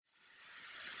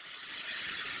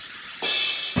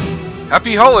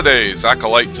Happy holidays,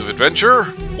 acolytes of adventure!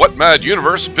 What Mad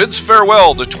Universe bids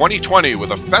farewell to 2020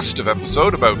 with a festive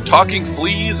episode about talking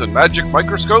fleas and magic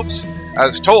microscopes,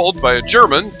 as told by a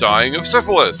German dying of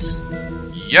syphilis.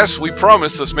 Yes, we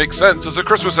promise this makes sense as a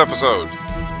Christmas episode.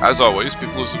 As always,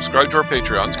 people who subscribe to our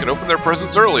Patreons can open their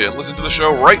presents early and listen to the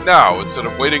show right now instead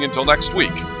of waiting until next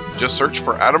week. Just search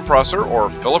for Adam Prosser or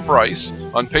Philip Rice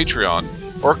on Patreon,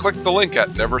 or click the link at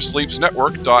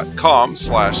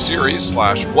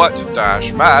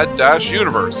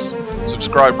neversleepsnetwork.com/what-mad-universe.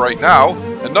 Subscribe right now,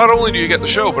 and not only do you get the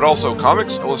show, but also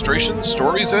comics, illustrations,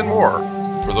 stories, and more.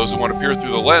 For those who want to peer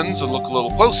through the lens and look a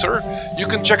little closer, you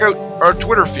can check out our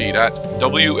Twitter feed at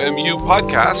WMU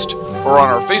Podcast, or on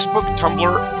our Facebook,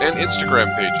 Tumblr, and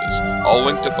Instagram pages, all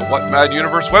linked at the What Mad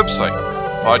Universe website.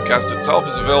 The podcast itself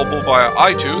is available via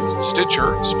iTunes,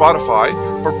 Stitcher, Spotify,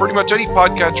 or pretty much any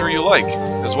podcatcher you like,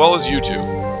 as well as YouTube.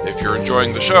 If you're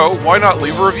enjoying the show, why not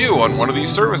leave a review on one of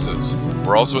these services?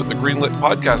 We're also at the Greenlit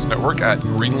Podcast Network at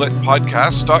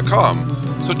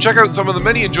greenlitpodcast.com, so check out some of the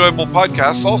many enjoyable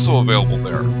podcasts also available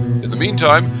there. In the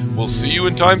meantime, we'll see you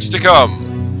in times to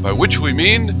come, by which we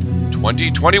mean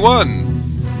 2021.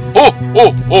 Ho,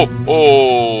 ho, ho,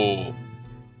 ho!